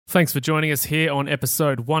Thanks for joining us here on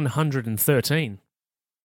episode 113.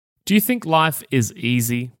 Do you think life is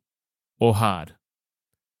easy or hard?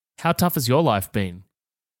 How tough has your life been?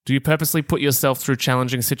 Do you purposely put yourself through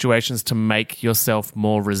challenging situations to make yourself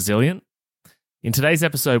more resilient? In today's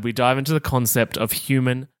episode, we dive into the concept of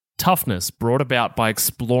human toughness brought about by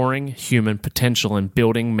exploring human potential and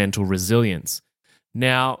building mental resilience.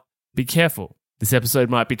 Now, be careful. This episode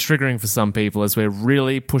might be triggering for some people as we're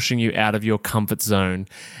really pushing you out of your comfort zone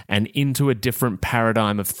and into a different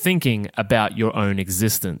paradigm of thinking about your own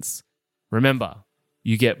existence. Remember,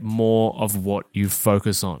 you get more of what you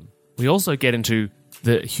focus on. We also get into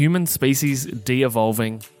the human species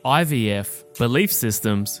de-evolving, IVF, belief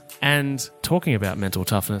systems, and talking about mental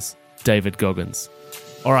toughness, David Goggins.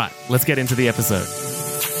 All right, let's get into the episode.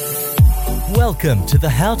 Welcome to the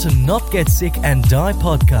How to Not Get Sick and Die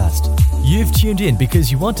podcast. You've tuned in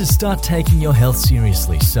because you want to start taking your health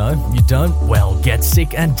seriously so you don't, get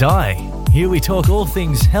sick and die. Here we talk all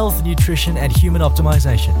things health, nutrition, and human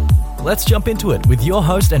optimization. Let's jump into it with your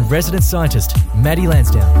host and resident scientist, Maddie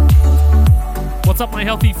Lansdowne. What's up, my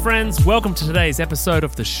healthy friends? Welcome to today's episode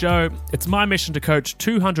of the show. It's my mission to coach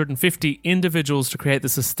 250 individuals to create the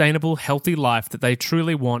sustainable, healthy life that they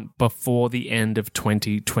truly want before the end of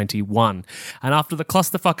 2021. And after the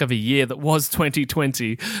clusterfuck of a year that was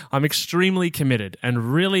 2020, I'm extremely committed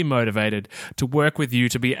and really motivated to work with you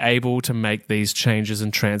to be able to make these changes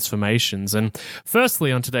and transformations. And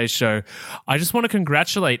firstly, on today's show, I just want to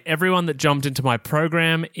congratulate everyone that jumped into my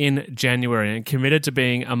program in January and committed to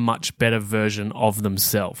being a much better version of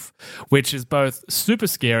themselves, which is both super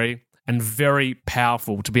scary and very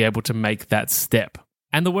powerful to be able to make that step.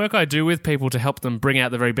 And the work I do with people to help them bring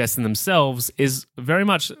out the very best in themselves is very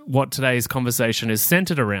much what today's conversation is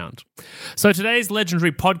centered around. So today's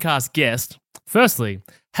legendary podcast guest, firstly,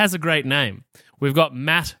 has a great name. We've got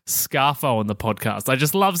Matt Scarfo on the podcast. I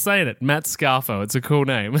just love saying it, Matt Scarfo. It's a cool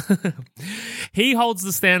name. He holds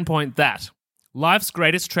the standpoint that life's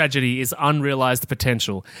greatest tragedy is unrealized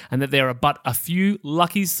potential, and that there are but a few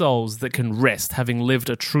lucky souls that can rest having lived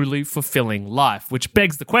a truly fulfilling life, which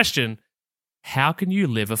begs the question, how can you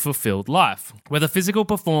live a fulfilled life? Whether physical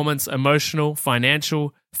performance, emotional,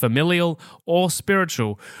 financial, familial, or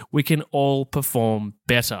spiritual, we can all perform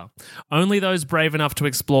better. Only those brave enough to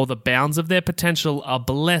explore the bounds of their potential are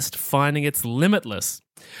blessed, finding it's limitless.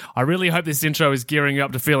 I really hope this intro is gearing you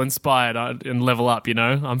up to feel inspired and level up,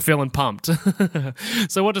 I'm feeling pumped.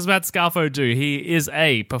 So what does Matt Scarfo do? He is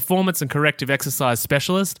a performance and corrective exercise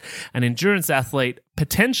specialist, an endurance athlete,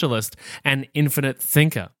 potentialist, and infinite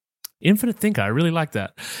thinker. Infinite thinker, I really like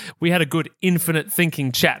that. We had a good infinite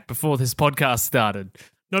thinking chat before this podcast started.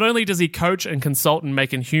 Not only does he coach and consult in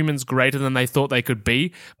making humans greater than they thought they could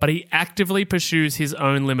be, but he actively pursues his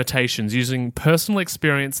own limitations, using personal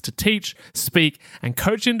experience to teach, speak, and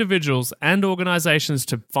coach individuals and organizations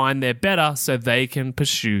to find their better so they can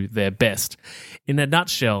pursue their best. In a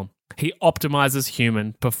nutshell, he optimizes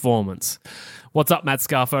human performance. What's up, Matt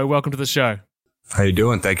Scarfo? Welcome to the show. How you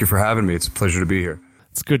doing? Thank you for having me. It's a pleasure to be here.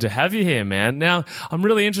 It's good to have you here, man. Now, I'm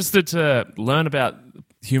really interested to learn about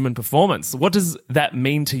human performance. What does that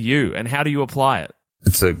mean to you, and how do you apply it?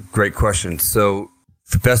 It's a great question. So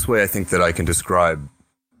the best way I think that I can describe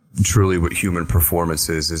truly what human performance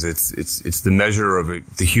is it's the measure of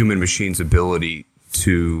the human machine's ability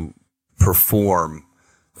to perform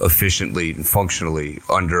efficiently and functionally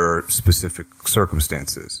under specific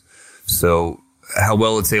circumstances. So how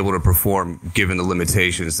well it's able to perform given the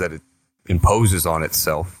limitations that it imposes on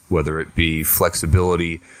itself, whether it be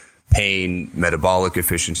flexibility, pain, metabolic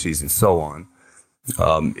efficiencies, and so on.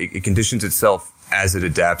 It conditions itself as it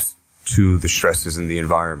adapts to the stresses in the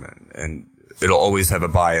environment, and it'll always have a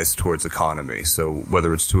bias towards economy. So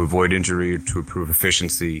whether it's to avoid injury or to improve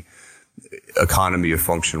efficiency, economy of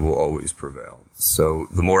function will always prevail. So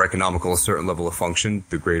the more economical a certain level of function,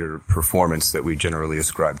 the greater performance that we generally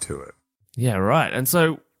ascribe to it. Yeah, right. And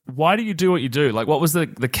so why do you do what you do? Like, what was the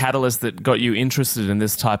catalyst that got you interested in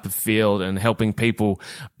this type of field and helping people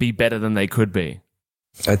be better than they could be?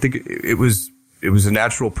 I think it was a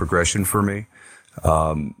natural progression for me.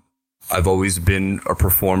 I've always been a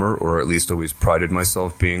performer, or at least always prided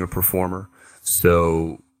myself being a performer.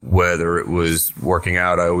 So whether it was working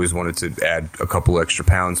out, I always wanted to add a couple extra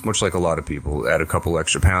pounds, much like a lot of people, add a couple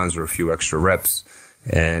extra pounds or a few extra reps.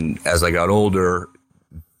 And as I got older,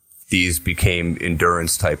 these became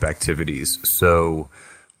endurance type activities. So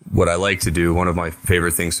what I like to do, one of my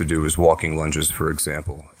favorite things to do is walking lunges, for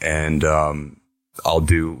example. And I'll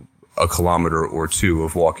do a kilometer or two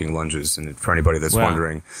of walking lunges. And for anybody that's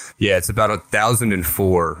wondering, it's about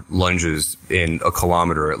 1,004 lunges in a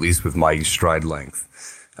kilometer, at least with my stride length.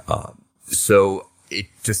 So it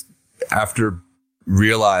just, after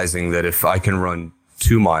realizing that if I can run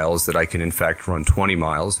 2 miles, that I can in fact run 20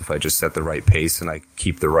 miles if I just set the right pace and I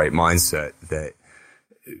keep the right mindset, that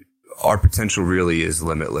our potential really is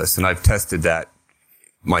limitless. And I've tested that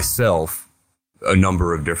myself a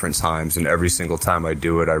number of different times, and every single time I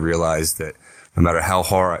do it, I realize that no matter how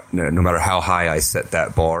high I set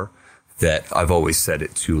that bar, that I've always set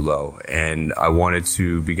it too low. And I wanted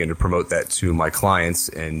to begin to promote that to my clients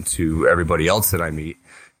and to everybody else that I meet.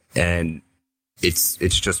 And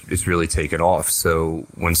it's really taken off. So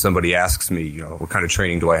when somebody asks me, what kind of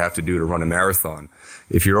training do I have to do to run a marathon?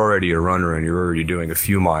 If you're already a runner and you're already doing a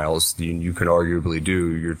few miles, you can arguably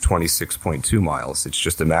do your 26.2 miles. It's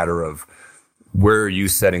just a matter of where are you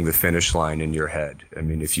setting the finish line in your head? I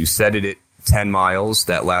mean, if you set it at 10 miles,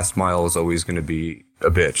 that last mile is always going to be a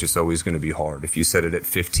bitch. It's always going to be hard. If you set it at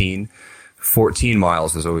 15, 14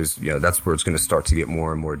 miles is always, that's where it's going to start to get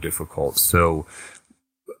more and more difficult. So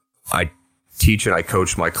I teach and I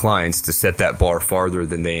coach my clients to set that bar farther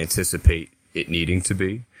than they anticipate it needing to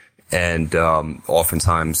be. And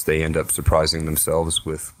oftentimes they end up surprising themselves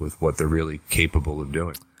with what they're really capable of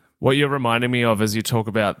doing. What you're reminding me of as you talk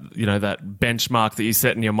about, that benchmark that you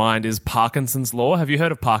set in your mind is Parkinson's law. Have you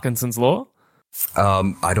heard of Parkinson's law?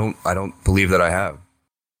 I don't believe that I have.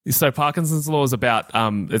 So Parkinson's law is about,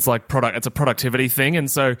 it's a productivity thing. And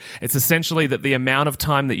so it's essentially that the amount of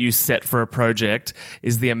time that you set for a project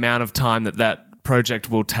is the amount of time that project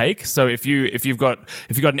will take. So if you've got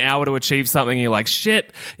an hour to achieve something and you're like,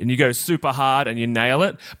 shit, and you go super hard and you nail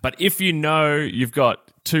it. But if you've got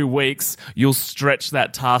 2 weeks, you'll stretch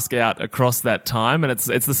that task out across that time. And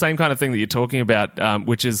it's the same kind of thing that you're talking about,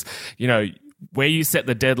 which is, where you set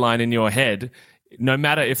the deadline in your head, no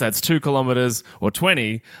matter if that's 2 kilometers or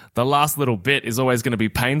 20, the last little bit is always going to be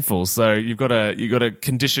painful. So you've got to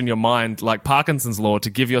condition your mind like Parkinson's law to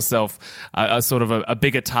give yourself a sort of a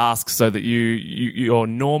bigger task, so that your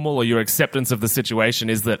normal or your acceptance of the situation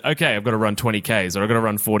is that, okay, I've got to run 20 Ks or I've got to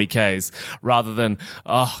run 40 Ks, rather than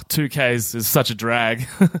 2 Ks is such a drag.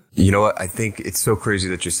 You know what? I think it's so crazy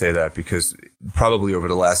that you say that, because probably over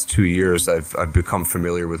the last 2 years I've become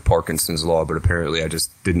familiar with Parkinson's law, but apparently I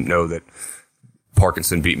just didn't know that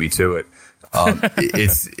Parkinson beat me to it.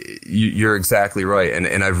 You're exactly right.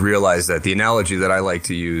 And I've realized that the analogy that I like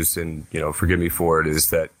to use, and, forgive me for it, is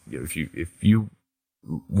that, if you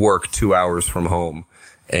work 2 hours from home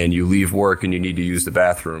and you leave work and you need to use the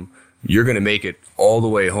bathroom, you're going to make it all the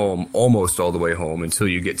way home, almost all the way home, until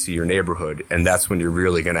you get to your neighborhood. And that's when you're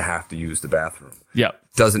really going to have to use the bathroom. Yeah.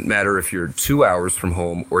 Doesn't matter if you're 2 hours from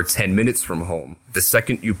home or 10 minutes from home. The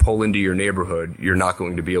second you pull into your neighborhood, you're not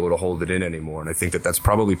going to be able to hold it in anymore. And I think that that's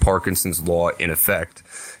probably Parkinson's law in effect,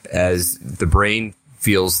 as the brain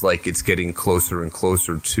feels like it's getting closer and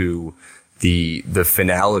closer to the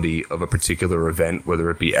finality of a particular event, whether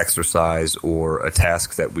it be exercise or a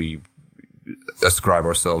task that we ascribe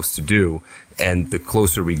ourselves to do. And the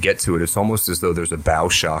closer we get to it, it's almost as though there's a bow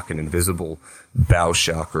shock, an invisible bow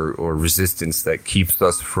shock or resistance that keeps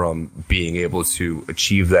us from being able to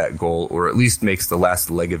achieve that goal, or at least makes the last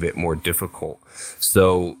leg of it more difficult.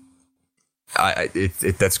 So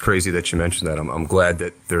that's crazy that you mentioned that. I'm glad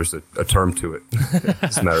that there's a term to it.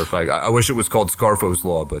 As a matter of fact, I wish it was called Scarfo's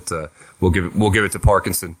law, but we'll give it to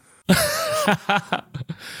Parkinson.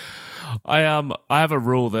 I have a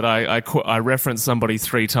rule that I reference somebody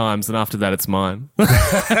 3 times, and after that it's mine. I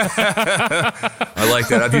like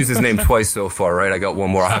that. I've used his name twice so far, right? I got one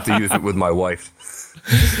more. I'll have to use it with my wife.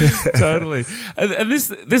 Totally. And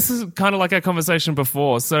this is kind of like our conversation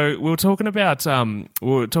before. So we were talking about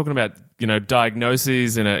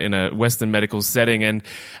diagnoses in a Western medical setting,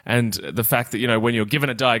 and the fact that when you're given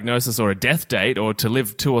a diagnosis or a death date, or to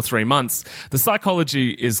live 2 or 3 months, the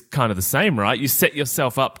psychology is kind of the same, right? You set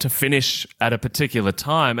yourself up to finish at a particular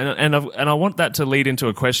time, and I want that to lead into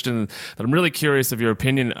a question that I'm really curious of your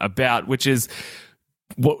opinion about, which is,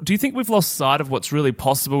 what do you think we've lost sight of what's really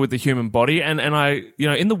possible with the human body? And I,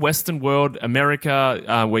 in the Western world,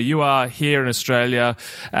 America, where you are, here in Australia,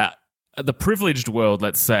 the privileged world,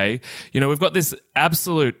 let's say, we've got this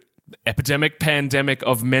absolute pandemic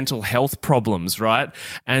of mental health problems, right?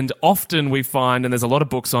 And often we find, and there's a lot of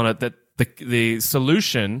books on it, that the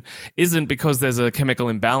solution isn't because there's a chemical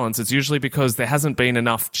imbalance. It's usually because there hasn't been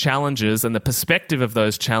enough challenges, and the perspective of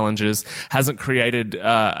those challenges hasn't created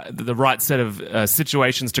the right set of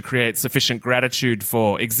situations to create sufficient gratitude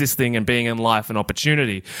for existing and being in life and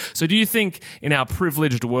opportunity. So do you think in our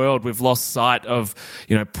privileged world we've lost sight of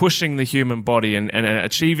pushing the human body and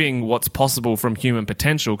achieving what's possible from human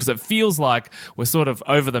potential? Because it feels like we're sort of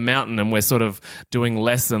over the mountain, and we're sort of doing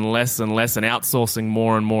less and less and less, and outsourcing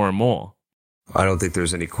more and more and more. I don't think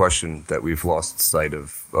there's any question that we've lost sight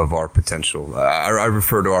of our potential. I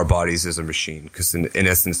refer to our bodies as a machine because in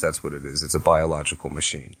essence, that's what it is. It's a biological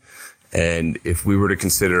machine. And if we were to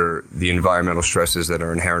consider the environmental stresses that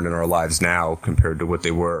are inherent in our lives now compared to what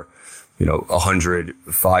they were, 100,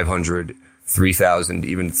 500, 3,000,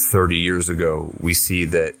 even 30 years ago, we see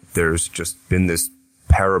that there's just been this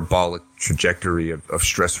parabolic trajectory of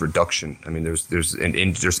stress reduction. I mean,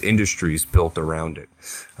 there's industries built around it,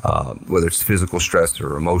 whether it's physical stress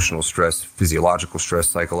or emotional stress, physiological stress,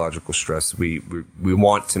 psychological stress. We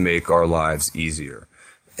want to make our lives easier.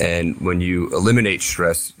 And when you eliminate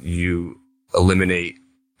stress, you eliminate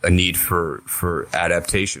a need for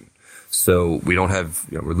adaptation. So we don't have,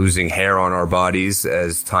 we're losing hair on our bodies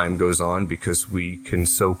as time goes on because we can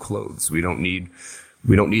sew clothes. We don't need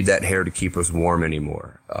that hair to keep us warm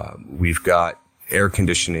anymore. We've got air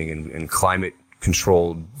conditioning and climate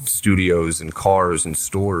controlled studios and cars and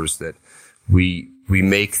stores that we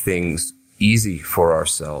make things easy for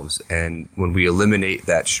ourselves. And when we eliminate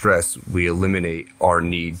that stress, we eliminate our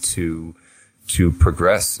need to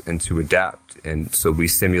progress and to adapt. And so we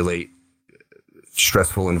simulate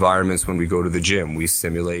stressful environments when we go to the gym. We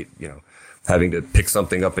simulate, having to pick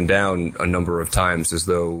something up and down a number of times as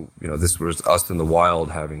though, this was us in the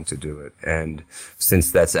wild having to do it. And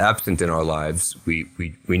since that's absent in our lives, we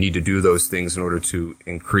need to do those things in order to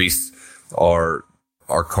increase our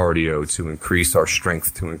cardio, to increase our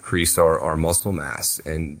strength, to increase our muscle mass.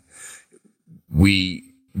 And we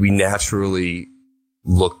naturally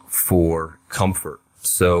look for comfort.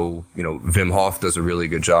 So, Wim Hof does a really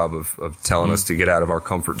good job of telling us to get out of our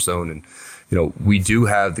comfort zone. And, we do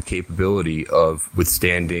have the capability of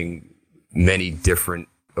withstanding many different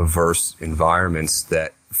averse environments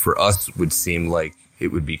that for us would seem like it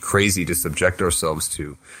would be crazy to subject ourselves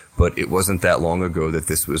to. But it wasn't that long ago that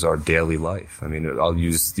this was our daily life. I mean, I'll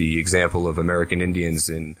use the example of American Indians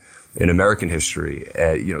in American history.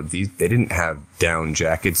 They didn't have down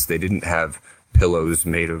jackets. They didn't have pillows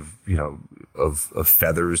made of, of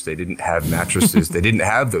feathers. They didn't have mattresses. They didn't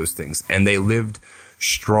have those things. And they lived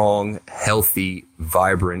strong, healthy,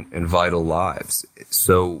 vibrant, and vital lives.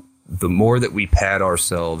 So the more that we pad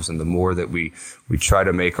ourselves and the more that we try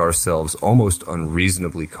to make ourselves almost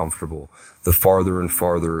unreasonably comfortable, the farther and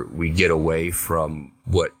farther we get away from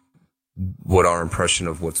what our impression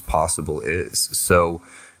of what's possible is. So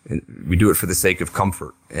we do it for the sake of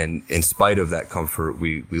comfort. And in spite of that comfort,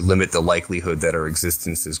 we limit the likelihood that our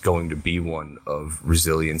existence is going to be one of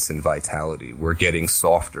resilience and vitality. We're getting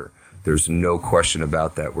softer. There's no question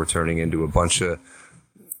about that. We're turning into a bunch of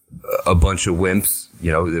wimps,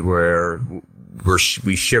 where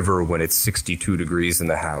we shiver when it's 62 degrees in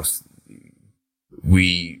the house.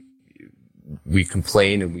 We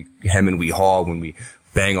complain and we hem and we haw when we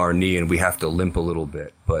bang our knee and we have to limp a little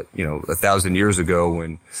bit. But, 1,000 years ago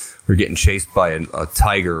when we're getting chased by a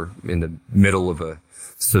tiger in the middle of a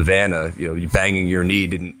savannah, you banging your knee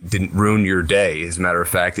didn't ruin your day. As a matter of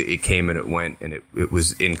fact, it came and it went and it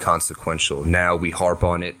was inconsequential. Now we harp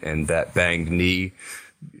on it, and that banged knee,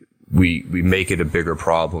 we make it a bigger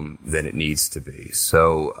problem than it needs to be.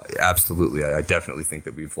 So absolutely, I definitely think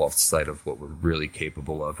that we've lost sight of what we're really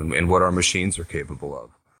capable of and what our machines are capable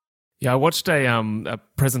of. Yeah, I watched a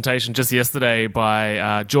presentation just yesterday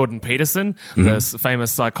by Jordan Peterson, the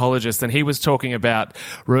famous psychologist, and he was talking about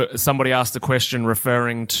somebody asked a question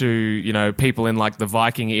referring to people in like the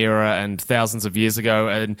Viking era and thousands of years ago,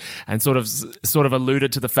 and sort of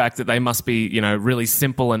alluded to the fact that they must be really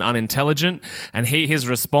simple and unintelligent. And his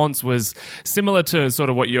response was similar to sort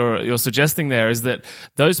of what you're suggesting there, is that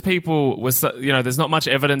those people was there's not much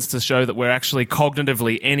evidence to show that we're actually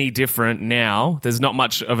cognitively any different now. There's not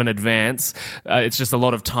much of an advance. It's just a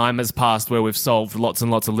lot of time has passed where we've solved lots and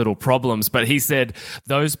lots of little problems. But he said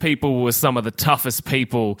those people were some of the toughest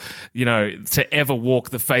people, to ever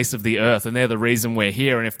walk the face of the earth, and they're the reason we're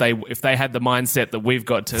here. And if they had the mindset that we've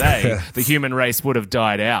got today, the human race would have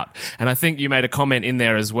died out. And I think you made a comment in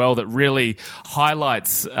there as well that really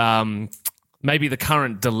highlights maybe the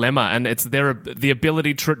current dilemma, and it's the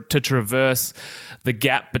ability to traverse the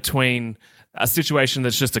gap between a situation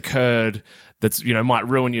that's just occurred that's, might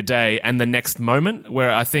ruin your day and the next moment,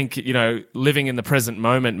 where I think, living in the present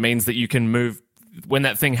moment means that you can move. When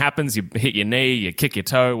that thing happens, you hit your knee, you kick your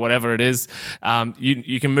toe, whatever it is,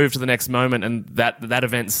 you can move to the next moment, and that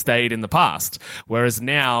event stayed in the past. Whereas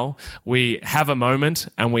now we have a moment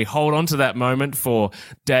and we hold on to that moment for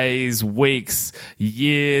days, weeks,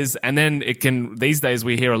 years, and then these days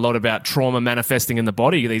we hear a lot about trauma manifesting in the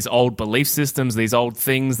body, these old belief systems, these old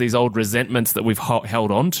things, these old resentments that we've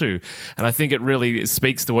held on to. And I think it really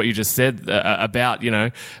speaks to what you just said about,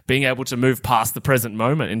 being able to move past the present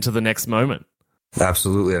moment into the next moment.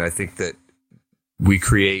 Absolutely. And I think that we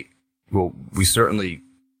certainly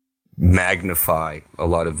magnify a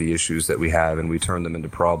lot of the issues that we have, and we turn them into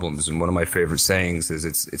problems. And one of my favorite sayings is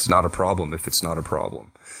it's not a problem if it's not a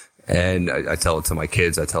problem. And I tell it to my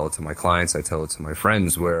kids, I tell it to my clients, I tell it to my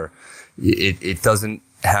friends, where it doesn't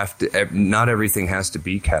have to, not everything has to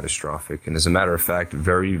be catastrophic. And as a matter of fact,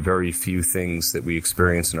 very, very few things that we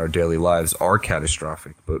experience in our daily lives are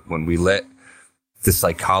catastrophic. But when we let the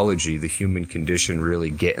psychology, the human condition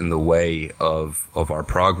really get in the way of our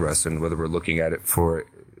progress, and whether we're looking at it for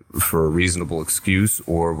a reasonable excuse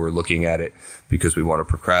or we're looking at it because we want to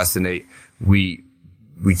procrastinate, we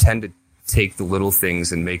tend to take the little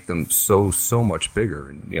things and make them so much bigger.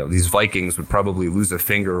 And, these Vikings would probably lose a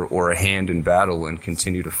finger or a hand in battle and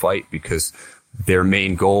continue to fight because their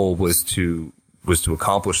main goal was to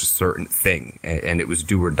accomplish a certain thing, and it was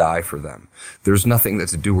do or die for them. There's nothing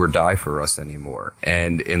that's do or die for us anymore.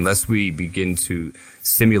 And unless we begin to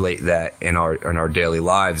simulate that in our daily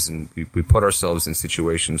lives, and we put ourselves in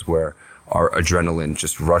situations where our adrenaline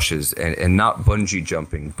just rushes, and not bungee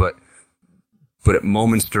jumping, but at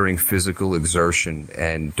moments during physical exertion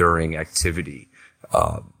and during activity,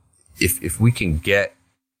 if we can get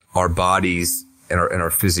our bodies and our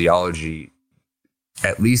physiology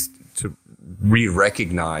at least to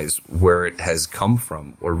re-recognize where it has come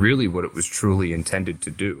from, or really what it was truly intended to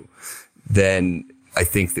do, then I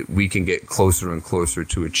think that we can get closer and closer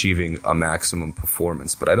to achieving a maximum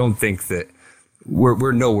performance. But I don't think that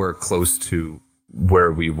we're nowhere close to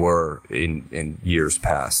where we were in years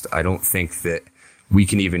past. I don't think that we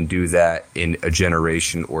can even do that in a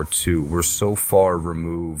generation or two. We're so far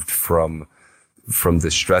removed from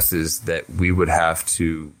the stresses that we would have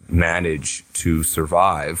to manage to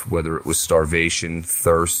survive, whether it was starvation,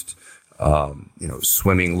 thirst,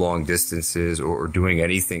 swimming long distances, or doing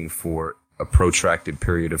anything for a protracted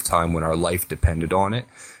period of time when our life depended on it.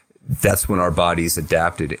 That's when our bodies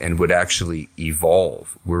adapted and would actually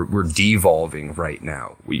evolve. We're devolving right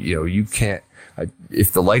now. You can't,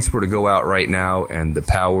 if the lights were to go out right now and the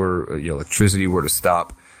power, electricity were to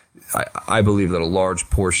stop, I believe that a large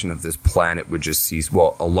portion of this planet would just cease.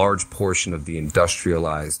 Well, a large portion of the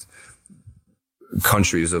industrialized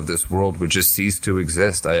countries of this world would just cease to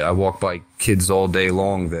exist. I walk by kids all day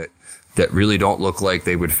long that really don't look like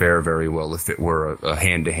they would fare very well if it were a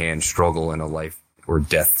hand-to-hand struggle in a life or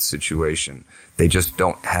death situation. They just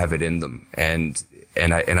don't have it in them. And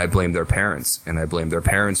I blame their parents, and I blame their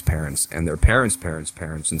parents' parents, and their parents' parents'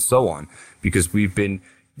 parents, and so on, because we've been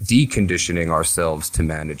deconditioning ourselves to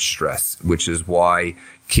manage stress, which is why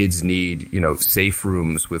kids need, safe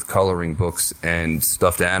rooms with coloring books and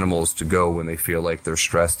stuffed animals to go when they feel like they're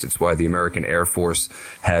stressed. It's why the American Air Force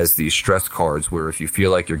has these stress cards where if you feel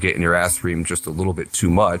like you're getting your ass reamed just a little bit too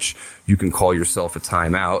much, you can call yourself a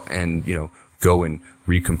timeout and, go and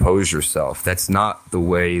recompose yourself. That's not the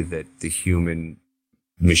way that the human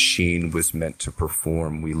machine was meant to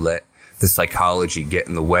perform. We let the psychology get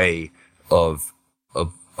in the way of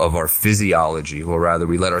our physiology, or rather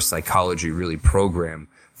we let our psychology really program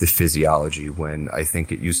the physiology, when I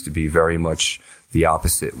think it used to be very much the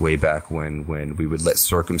opposite way back when we would let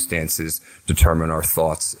circumstances determine our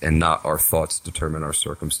thoughts and not our thoughts determine our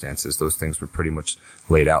circumstances. Those things were pretty much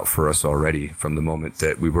laid out for us already from the moment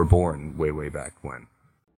that we were born, way back when.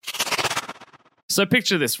 So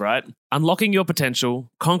picture this, right? Unlocking your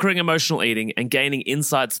potential, conquering emotional eating, and gaining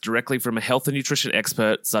insights directly from a health and nutrition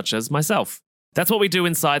expert such as myself. That's what we do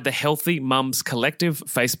inside the Healthy Mums Collective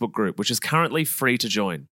Facebook group, which is currently free to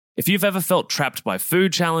join. If you've ever felt trapped by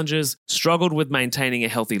food challenges, struggled with maintaining a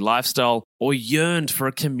healthy lifestyle, or yearned for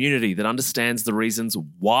a community that understands the reasons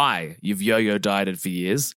why you've yo-yo dieted for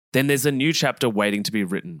years, then there's a new chapter waiting to be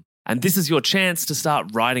written. And this is your chance to start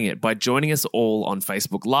writing it by joining us all on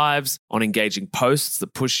Facebook Lives, on engaging posts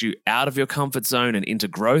that push you out of your comfort zone and into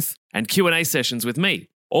growth, and Q&A sessions with me.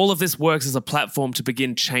 All of this works as a platform to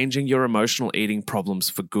begin changing your emotional eating problems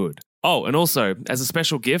for good. Oh, and also, as a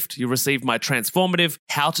special gift, you'll receive my transformative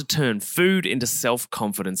How to Turn Food into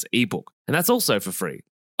Self-Confidence ebook. And that's also for free.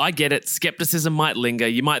 I get it, skepticism might linger.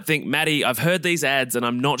 You might think, Maddie, I've heard these ads and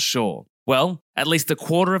I'm not sure. Well, at least a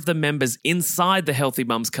quarter of the members inside the Healthy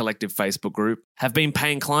Mums Collective Facebook group have been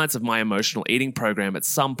paying clients of my emotional eating program at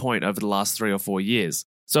some point over the last 3 or 4 years.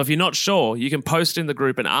 So if you're not sure, you can post in the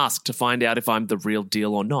group and ask to find out if I'm the real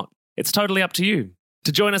deal or not. It's totally up to you.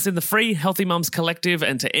 To join us in the free Healthy Mums Collective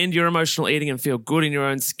and to end your emotional eating and feel good in your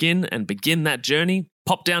own skin and begin that journey,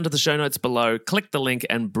 pop down to the show notes below, click the link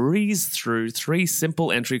and breeze through 3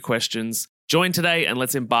 simple entry questions. Join today and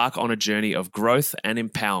let's embark on a journey of growth and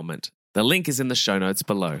empowerment. The link is in the show notes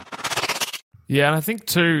below. Yeah, and I think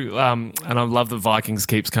too, and I love that Vikings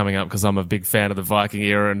keeps coming up because I'm a big fan of the Viking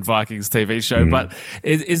era and Vikings TV show, but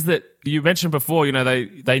is that you mentioned before,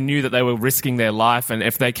 they knew that they were risking their life, and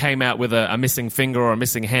if they came out with a missing finger or a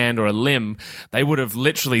missing hand or a limb, they would have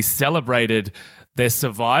literally celebrated their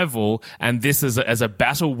survival, and this is as a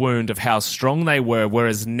battle wound of how strong they were.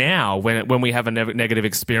 Whereas now, when we have a negative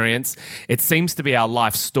experience, it seems to be our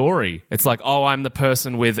life story. It's like, oh, I'm the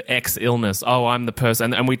person with X illness. Oh, I'm the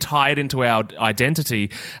person, and we tie it into our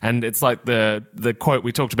identity. And it's like the quote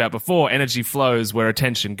we talked about before: "Energy flows where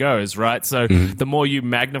attention goes." Right. So the more you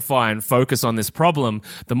magnify and focus on this problem,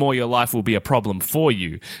 the more your life will be a problem for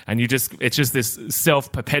you. And it's just this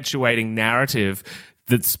self-perpetuating narrative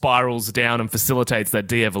that spirals down and facilitates that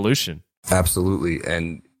de-evolution. Absolutely.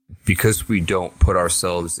 And because we don't put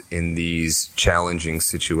ourselves in these challenging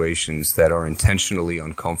situations that are intentionally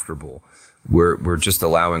uncomfortable, we're just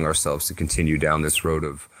allowing ourselves to continue down this road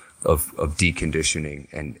of deconditioning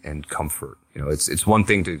and comfort. It's one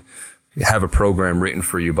thing to have a program written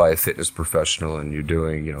for you by a fitness professional and you're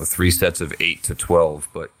doing, 3 sets of 8 to 12.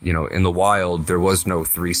 But, in the wild, there was no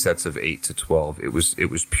 3 sets of 8 to 12. It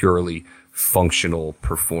was purely functional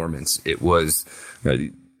performance. It was,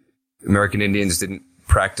 American Indians didn't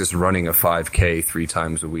practice running a 5K 3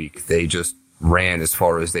 times a week. They just ran as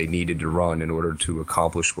far as they needed to run in order to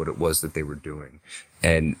accomplish what it was that they were doing.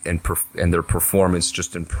 And their performance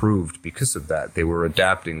just improved because of that. They were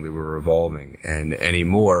adapting, they were evolving. And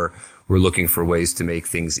anymore, we're looking for ways to make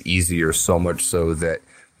things easier, so much so that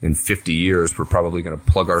in 50 years, we're probably going to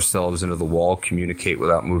plug ourselves into the wall, communicate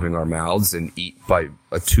without moving our mouths, and eat by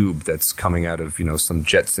a tube that's coming out of, some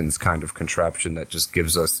Jetsons kind of contraption that just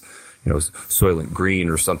gives us, Soylent Green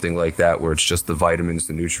or something like that, where it's just the vitamins,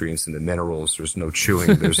 the nutrients, and the minerals. There's no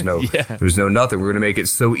chewing. There's no, there's no nothing. We're going to make it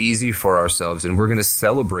so easy for ourselves, and we're going to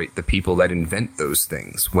celebrate the people that invent those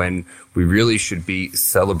things when we really should be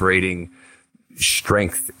celebrating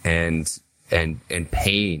strength and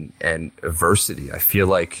pain and adversity. I feel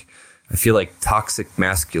like toxic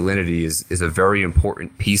masculinity is a very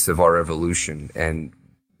important piece of our evolution. And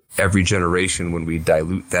every generation, when we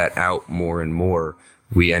dilute that out more and more,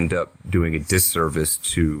 we end up doing a disservice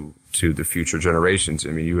to the future generations. I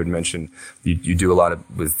mean, you had mentioned you do a lot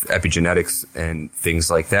with epigenetics and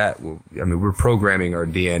things like that. Well, I mean, we're programming our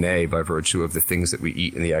DNA by virtue of the things that we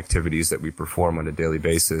eat and the activities that we perform on a daily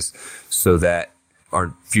basis, so that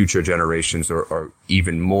our future generations are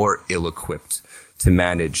even more ill-equipped to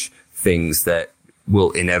manage things that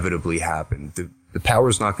will inevitably happen. The power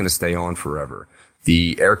is not going to stay on forever.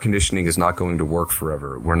 The air conditioning is not going to work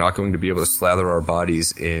forever. We're not going to be able to slather our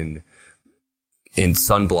bodies in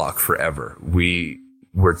sunblock forever.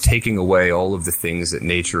 We're taking away all of the things that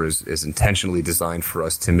nature is intentionally designed for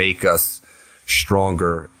us to make us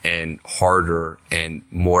stronger and harder and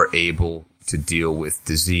more able to deal with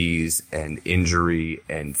disease and injury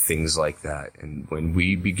and things like that. And when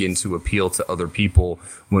we begin to appeal to other people,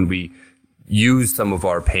 when we use some of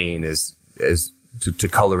our pain as to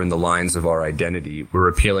color in the lines of our identity, we're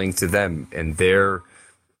appealing to them and their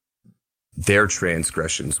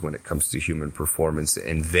transgressions when it comes to human performance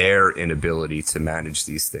and their inability to manage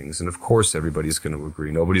these things. And of course, everybody's going to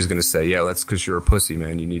agree. Nobody's going to say, yeah, that's because you're a pussy,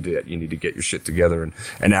 man. You need to get your shit together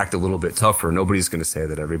and act a little bit tougher. Nobody's going to say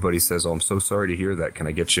that. Everybody says, oh, I'm so sorry to hear that. Can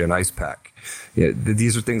I get you an ice pack? Yeah,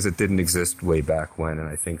 these are things that didn't exist way back when. And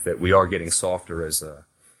I think that we are getting softer as a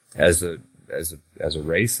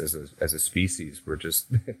race, as a species.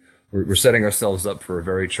 We're setting ourselves up for a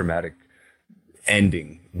very traumatic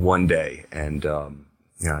ending one day. And,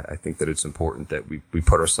 I think that it's important that we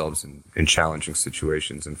put ourselves in challenging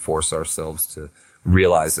situations and force ourselves to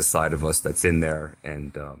realize the side of us that's in there.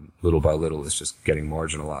 And, little by little, it's just getting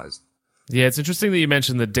marginalized. Yeah, it's interesting that you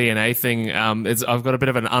mentioned the DNA thing. I've got a bit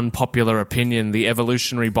of an unpopular opinion. The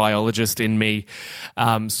evolutionary biologist in me,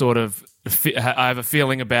 I have a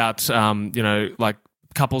feeling about, like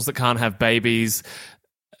couples that can't have babies,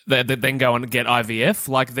 that then go and get IVF.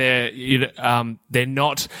 Like they're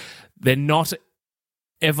not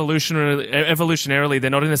evolutionarily, they're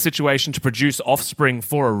not in a situation to produce offspring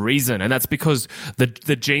for a reason, and that's because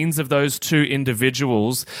the genes of those two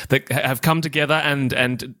individuals that have come together and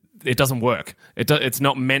it doesn't work. It's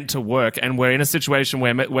not meant to work, and we're in a situation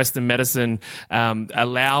where Western medicine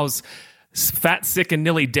allows fat, sick, and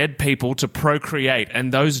nearly dead people to procreate,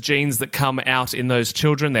 and those genes that come out in those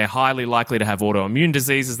children, they're highly likely to have autoimmune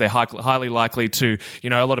diseases. They're highly likely to,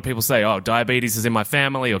 a lot of people say, oh, diabetes is in my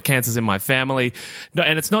family or cancer's in my family. No,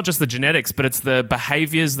 and it's not just the genetics, but it's the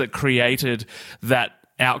behaviors that created that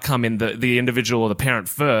outcome in the individual or the parent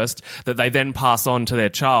first that they then pass on to their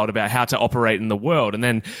child about how to operate in the world. And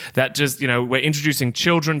then that just, we're introducing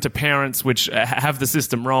children to parents which have the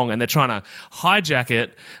system wrong, and they're trying to hijack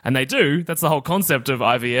it. And they do. That's the whole concept of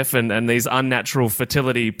IVF and these unnatural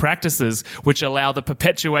fertility practices, which allow the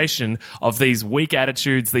perpetuation of these weak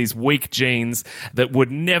attitudes, these weak genes that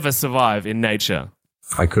would never survive in nature.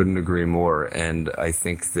 I couldn't agree more. And I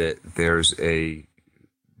think that there's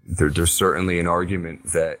certainly an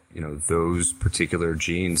argument that, those particular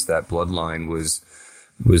genes, that bloodline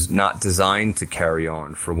was not designed to carry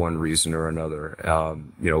on for one reason or another.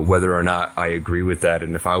 Whether or not I agree with that,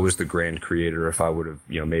 and if I was the grand creator, if I would have,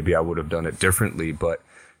 maybe I would have done it differently, but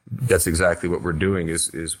that's exactly what we're doing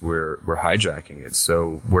is we're hijacking it.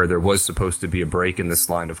 So where there was supposed to be a break in this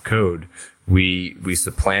line of code, we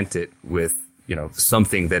supplant it with,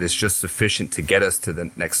 something that is just sufficient to get us to the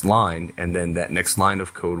next line. And then that next line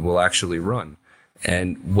of code will actually run.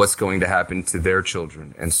 And what's going to happen to their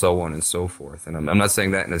children, and so on and so forth. And I'm not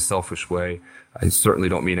saying that in a selfish way. I certainly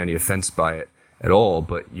don't mean any offense by it at all,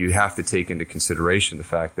 but you have to take into consideration the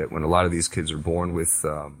fact that when a lot of these kids are born with,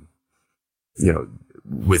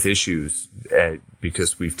 with issues,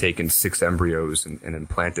 because we've taken 6 embryos and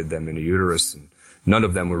implanted them in a uterus, and none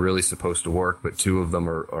of them were really supposed to work, but 2 of them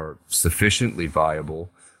are sufficiently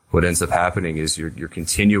viable. What ends up happening is you're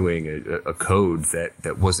continuing a code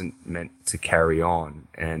that wasn't meant to carry on,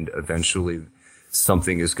 and eventually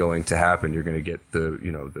something is going to happen. You're going to get the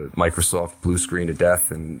Microsoft blue screen of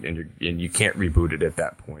death, and you can't reboot it at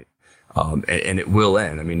that point. And it will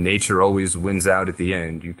end. I mean, nature always wins out at the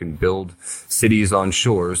end. You can build cities on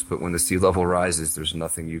shores, but when the sea level rises, there's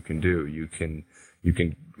nothing you can do. You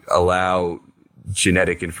can allow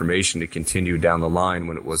genetic information to continue down the line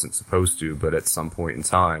when it wasn't supposed to, but at some point in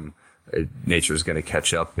time, nature is going to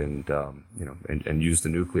catch up and use the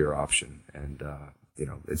nuclear option. And,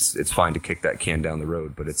 it's fine to kick that can down the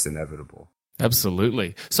road, but it's inevitable.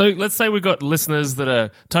 Absolutely. So let's say we've got listeners that are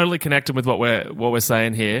totally connected with what we're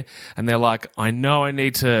saying here, and they're like, I know I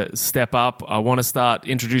need to step up. I want to start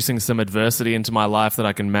introducing some adversity into my life that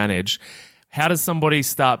I can manage. How does somebody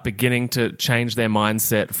start beginning to change their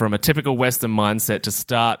mindset from a typical Western mindset to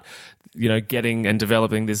start, getting and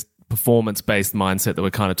developing this performance-based mindset that we're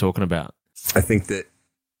kind of talking about? I think that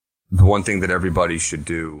the one thing that everybody should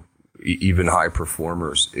do, even high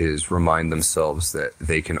performers, is remind themselves that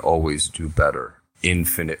they can always do better,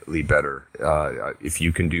 infinitely better. If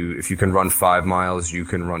you can run 5 miles, you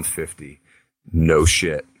can run 50. No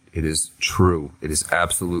shit. It is true. It is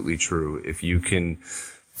absolutely true. If you can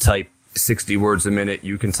type 60 words a minute,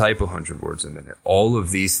 you can type 100 words a minute. All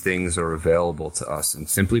of these things are available to us, and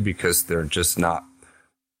simply because they're just not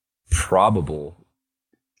probable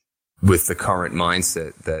with the current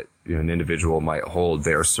mindset that an individual might hold,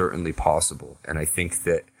 they are certainly possible. And I think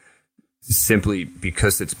that simply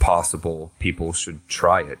because it's possible, people should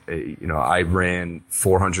try it. I ran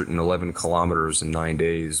 411 kilometers in 9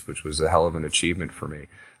 days, which was a hell of an achievement for me.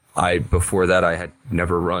 Before that, I had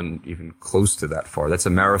never run even close to that far. That's a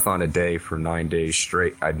marathon a day for 9 days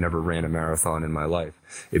straight. I'd never ran a marathon in my life.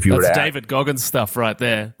 That's David Goggins stuff right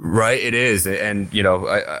there. Right, it is. And,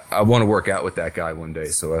 I want to work out with that guy one day,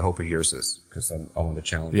 so I hope he hears this, because I want to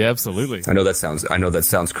challenge him. Yeah, absolutely. I know that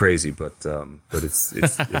sounds crazy, but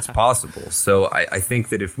it's possible. So I think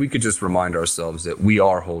that if we could just remind ourselves that we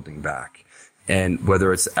are holding back, and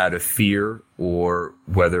whether it's out of fear or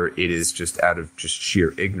whether it is just out of just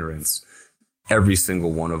sheer ignorance, every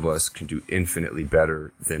single one of us can do infinitely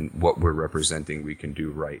better than what we're representing we can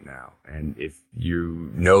do right now. And if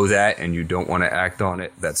you know that and you don't want to act on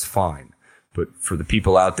it, that's fine. But for the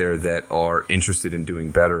people out there that are interested in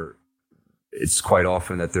doing better, it's quite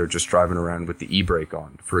often that they're just driving around with the e-brake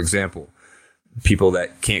on. For example, people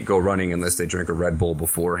that can't go running unless they drink a Red Bull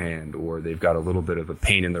beforehand, or they've got a little bit of a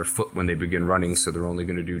pain in their foot when they begin running, so they're only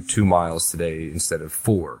going to do 2 miles today instead of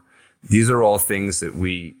 4. These are all things that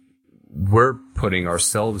we're putting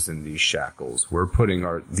ourselves in these shackles. We're putting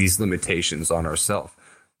these limitations on ourselves.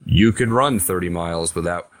 You can run 30 miles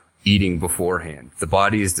without eating beforehand. The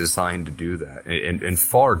body is designed to do that, and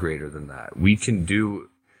far greater than that. We can do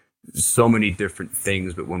so many different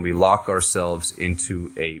things, but when we lock ourselves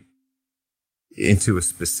into a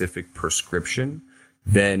specific prescription,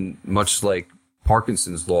 then much like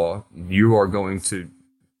Parkinson's law, you are going to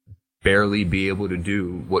barely be able to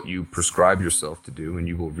do what you prescribe yourself to do, and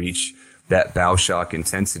you will reach that bow shock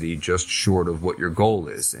intensity just short of what your goal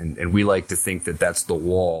is. And we like to think that that's the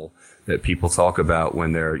wall that people talk about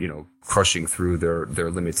when they're, crushing through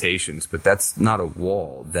their limitations. But that's not a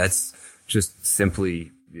wall. That's just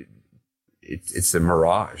simply, it's a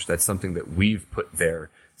mirage. That's something that we've put there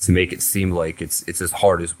make it seem like it's as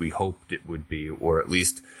hard as we hoped it would be, or at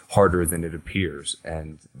least harder than it appears.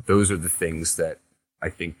 And those are the things that I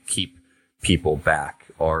think keep people back,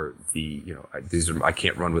 are I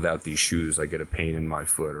can't run without these shoes. I get a pain in my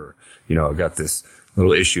foot, or, I've got this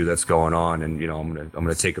little issue that's going on, and, I'm going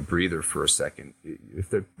to take a breather for a second.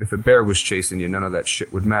 If a bear was chasing you, none of that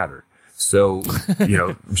shit would matter. So,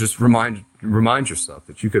 just remind yourself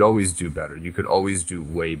that you could always do better. You could always do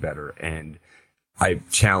way better. And I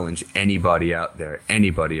challenge anybody out there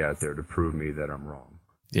to prove me that I'm wrong.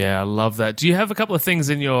 Yeah, I love that. Do you have a couple of things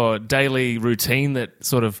in your daily routine that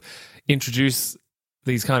sort of introduce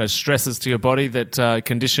these kind of stresses to your body that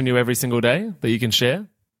condition you every single day that you can share?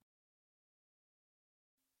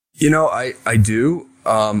 I do.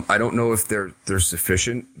 I don't know if they're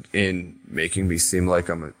sufficient in making me seem like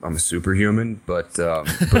I'm a superhuman, but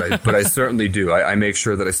I certainly do. I make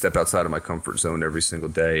sure that I step outside of my comfort zone every single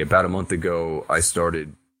day. About a month ago, I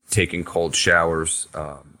started taking cold showers.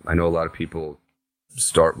 I know a lot of people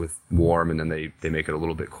start with warm and then they make it a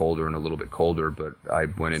little bit colder and a little bit colder, but I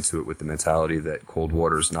went into it with the mentality that cold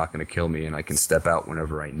water is not going to kill me and I can step out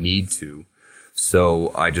whenever I need to.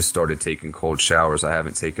 So I just started taking cold showers. I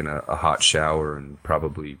haven't taken a hot shower in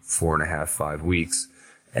probably 4.5, 5 weeks.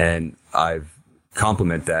 And I've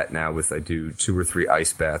complement that now with, I do 2 or 3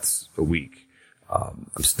 ice baths a week. I'm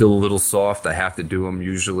still a little soft. I have to do them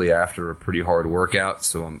usually after a pretty hard workout.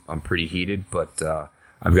 So I'm pretty heated, but,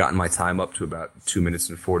 I've gotten my time up to about 2 minutes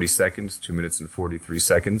and 40 seconds, 2 minutes and 43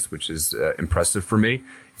 seconds, which is impressive for me.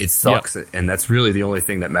 It sucks. Yep. And that's really the only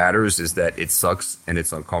thing that matters, is that it sucks and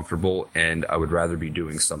it's uncomfortable and I would rather be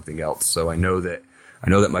doing something else. So I know that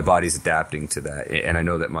my body's adapting to that, and I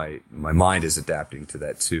know that my mind is adapting to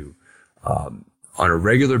that too. On a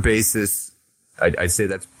regular basis, I'd say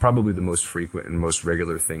that's probably the most frequent and most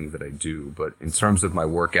regular thing that I do. But in terms of my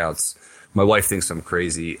workouts, my wife thinks I'm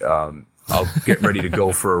crazy. I'll get ready to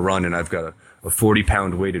go for a run and I've got a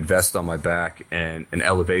 40-pound weighted vest on my back and an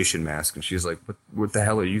elevation mask. And she's like, what the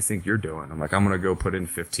hell do you think you're doing? I'm like, I'm going to go put in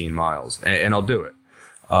 15 miles and I'll do it.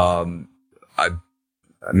 I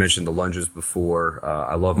mentioned the lunges before.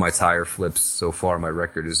 I love my tire flips. So far, my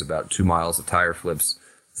record is about 2 miles of tire flips.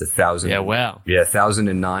 It's 1,000. Yeah, wow. Yeah,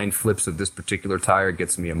 1,009 flips of this particular tire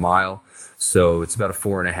gets me a mile. So it's about a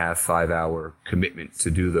 4.5, 5 hour commitment to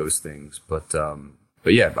do those things. But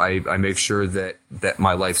yeah, I make sure that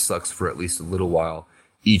my life sucks for at least a little while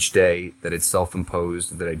each day, that it's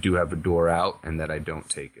self-imposed, that I do have a door out, and that I don't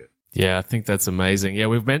take it. Yeah, I think that's amazing. Yeah,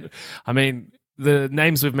 the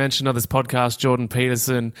names we've mentioned on this podcast, Jordan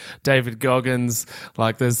Peterson, David Goggins,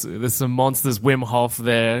 like there's some monsters, Wim Hof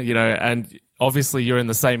there, and obviously you're in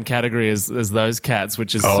the same category as those cats,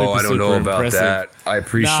 which is super I don't know about impressive. that. I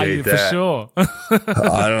appreciate that. For sure.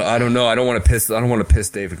 I don't know. I don't want to piss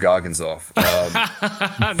David Goggins off.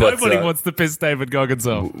 Nobody wants to piss David Goggins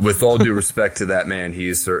off. With all due respect to that man,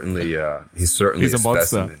 he's certainly a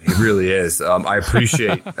monster. He really is. I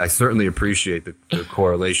certainly appreciate the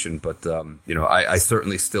correlation, but I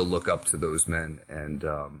certainly still look up to those men, and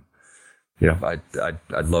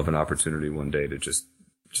I'd love an opportunity one day to just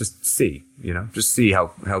see, just see how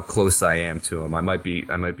close I am to him. I might be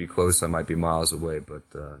close, I might be miles away, but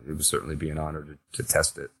it would certainly be an honor to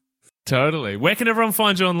test it. Totally. Where can everyone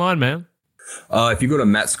find you online, man? If you go to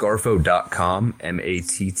mattscarfo.com,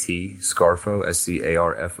 M-A-T-T, Scarfo,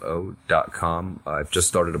 SCARFO.com. I've just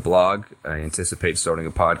started a blog. I anticipate starting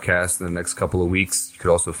a podcast in the next couple of weeks. You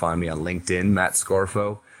could also find me on LinkedIn, Matt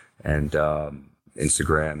Scarfo, and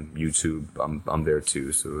Instagram, YouTube, I'm there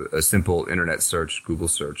too. So a simple internet search, Google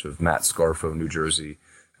search of Matt Scarfo, New Jersey,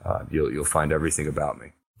 you'll find everything about me.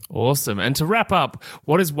 Awesome. And to wrap up,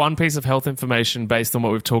 what is one piece of health information based on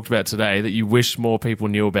what we've talked about today that you wish more people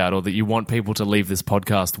knew about, or that you want people to leave this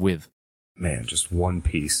podcast with? Man, just one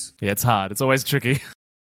piece. Yeah, it's hard. It's always tricky.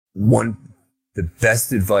 The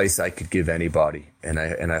best advice I could give anybody, and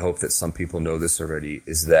I hope that some people know this already,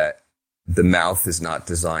 is that the mouth is not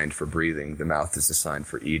designed for breathing. The mouth is designed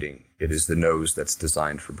for eating. It is the nose that's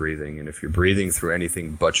designed for breathing. And if you're breathing through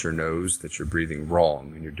anything but your nose, that you're breathing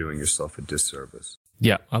wrong and you're doing yourself a disservice.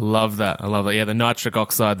 Yeah, I love that. Yeah, the nitric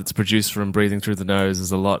oxide that's produced from breathing through the nose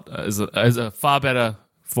is a far better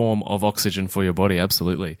form of oxygen for your body.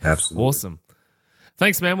 Absolutely. Awesome.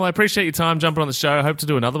 Thanks, man. Well, I appreciate your time jumping on the show. I hope to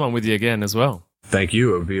do another one with you again as well. Thank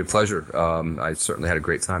you. It would be a pleasure. I certainly had a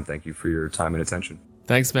great time. Thank you for your time and attention.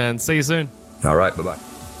 Thanks, man. See you soon. All right. Bye-bye.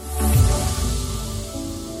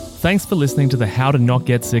 Thanks for listening to the How to Not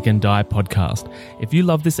Get Sick and Die podcast. If you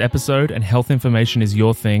love this episode and health information is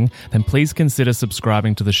your thing, then please consider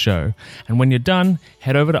subscribing to the show. And when you're done,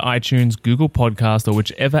 head over to iTunes, Google Podcast, or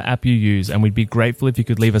whichever app you use, and we'd be grateful if you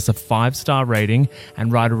could leave us a 5-star rating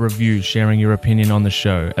and write a review sharing your opinion on the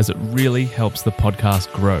show, as it really helps the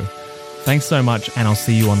podcast grow. Thanks so much, and I'll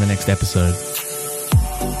see you on the next episode.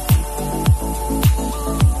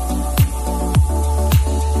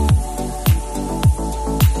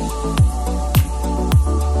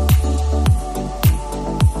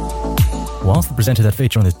 Whilst the presenter that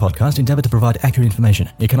feature on this podcast endeavour to provide accurate information,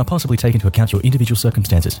 it cannot possibly take into account your individual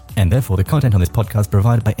circumstances, and therefore the content on this podcast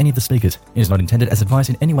provided by any of the speakers is not intended as advice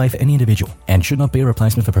in any way for any individual, and should not be a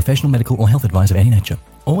replacement for professional medical or health advice of any nature.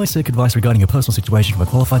 Always seek advice regarding your personal situation from a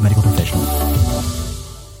qualified medical professional.